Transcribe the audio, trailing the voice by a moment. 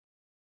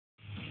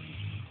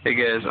Hey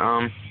guys,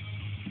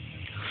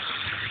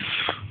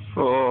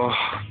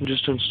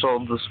 just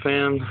installed this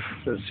fan,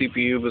 the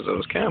CPU, because I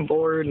was kind of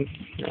bored.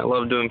 I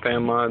love doing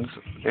fan mods,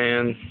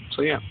 and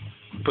so yeah,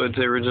 put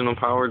the original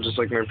power just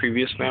like my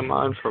previous fan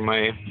mod for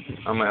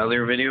on my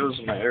other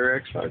videos, my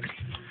other Xbox.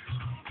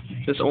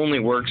 This only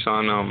works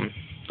on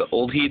the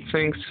old heat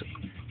sinks,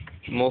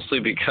 mostly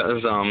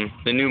because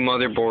the new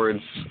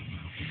motherboards.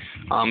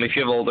 If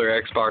you have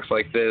older Xbox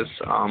like this,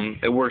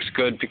 it works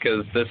good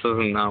because this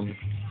doesn't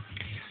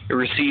it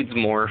recedes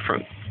more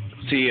from,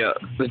 see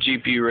the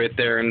GPU right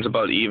there, and it's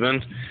about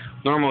even.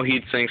 Normal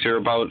heat sinks are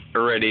about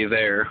already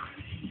there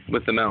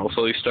with the metal,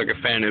 so you stuck a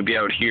fan, it would be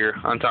out here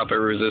on top of a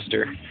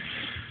resistor.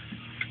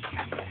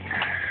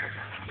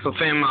 So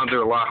fan mods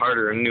are a lot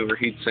harder in newer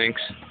heat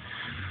sinks.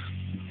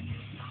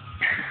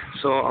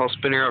 So I'll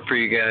spin her up for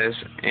you guys,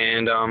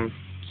 and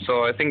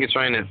so I think it's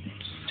running at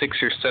 6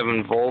 or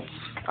 7 volts.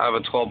 I have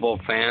a 12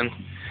 volt fan.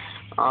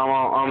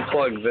 I'll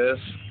unplug this.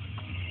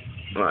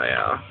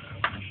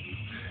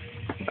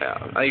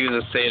 I use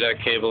a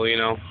SATA cable, you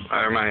know,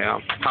 or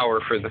my power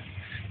for the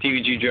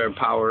DVG drive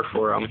power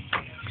for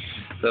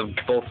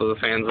both of the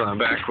fans on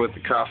the back with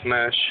the cuff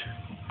mesh.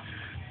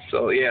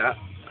 So yeah,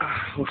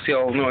 we'll see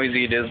how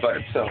noisy it is by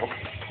itself.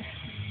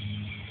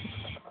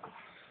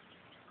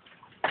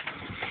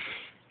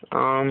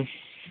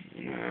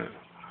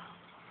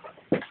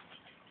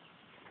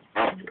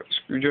 Got a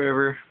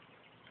screwdriver,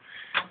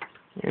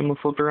 and we'll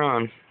flip her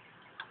on.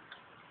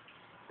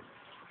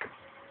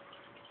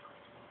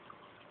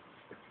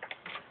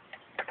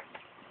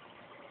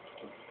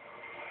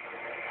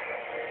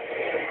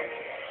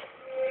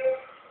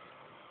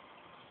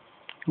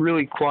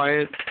 Really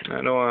quiet.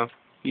 I don't want to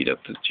heat up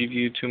the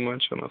GPU too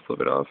much. I'm gonna flip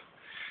it off.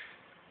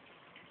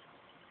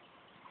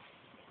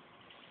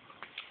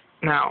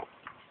 Now,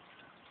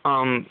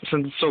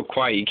 since it's so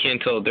quiet, you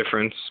can't tell the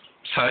difference.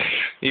 So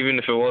even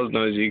if it was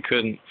noisy, you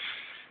couldn't.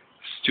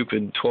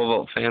 Stupid 12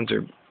 volt fans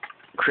are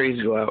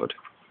crazy loud.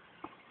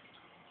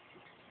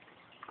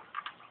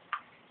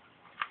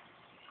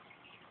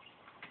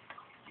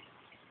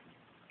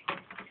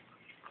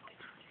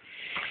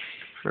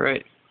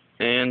 Alright,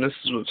 and this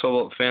is what 12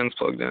 volt fans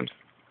plugged in.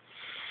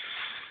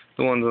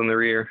 The ones on the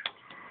rear.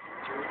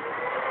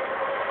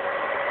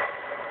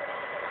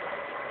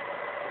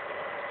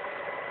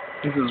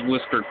 This is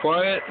whisper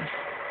quiet.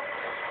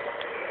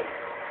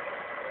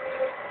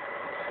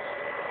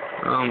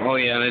 Oh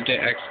yeah, and I did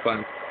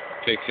X-Clamp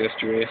fix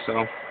yesterday,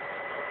 so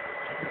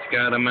it's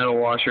got a metal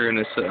washer and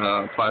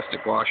a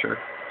plastic washer.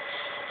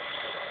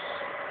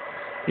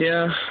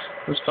 Yeah,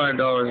 it's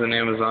 $5 on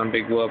Amazon,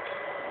 big whoop.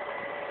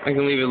 I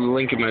can leave a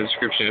link in my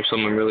description if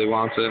someone really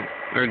wants it,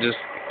 or just,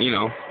 you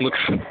know, look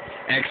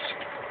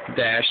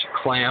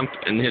X-Clamp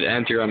and hit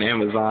enter on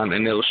Amazon,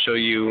 and it'll show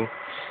you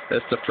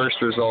that's the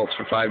first results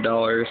for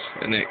 $5,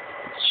 and it's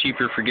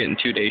cheaper for getting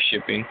 2-day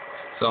shipping.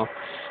 So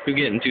you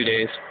get it in 2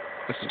 days.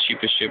 That's the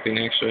cheapest shipping,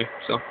 actually.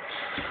 So,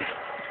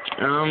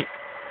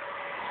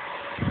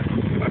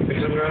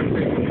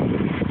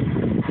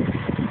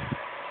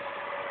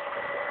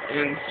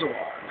 and so on.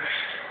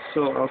 So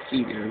I'll see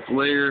you guys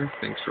later.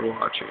 Thanks for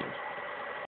watching.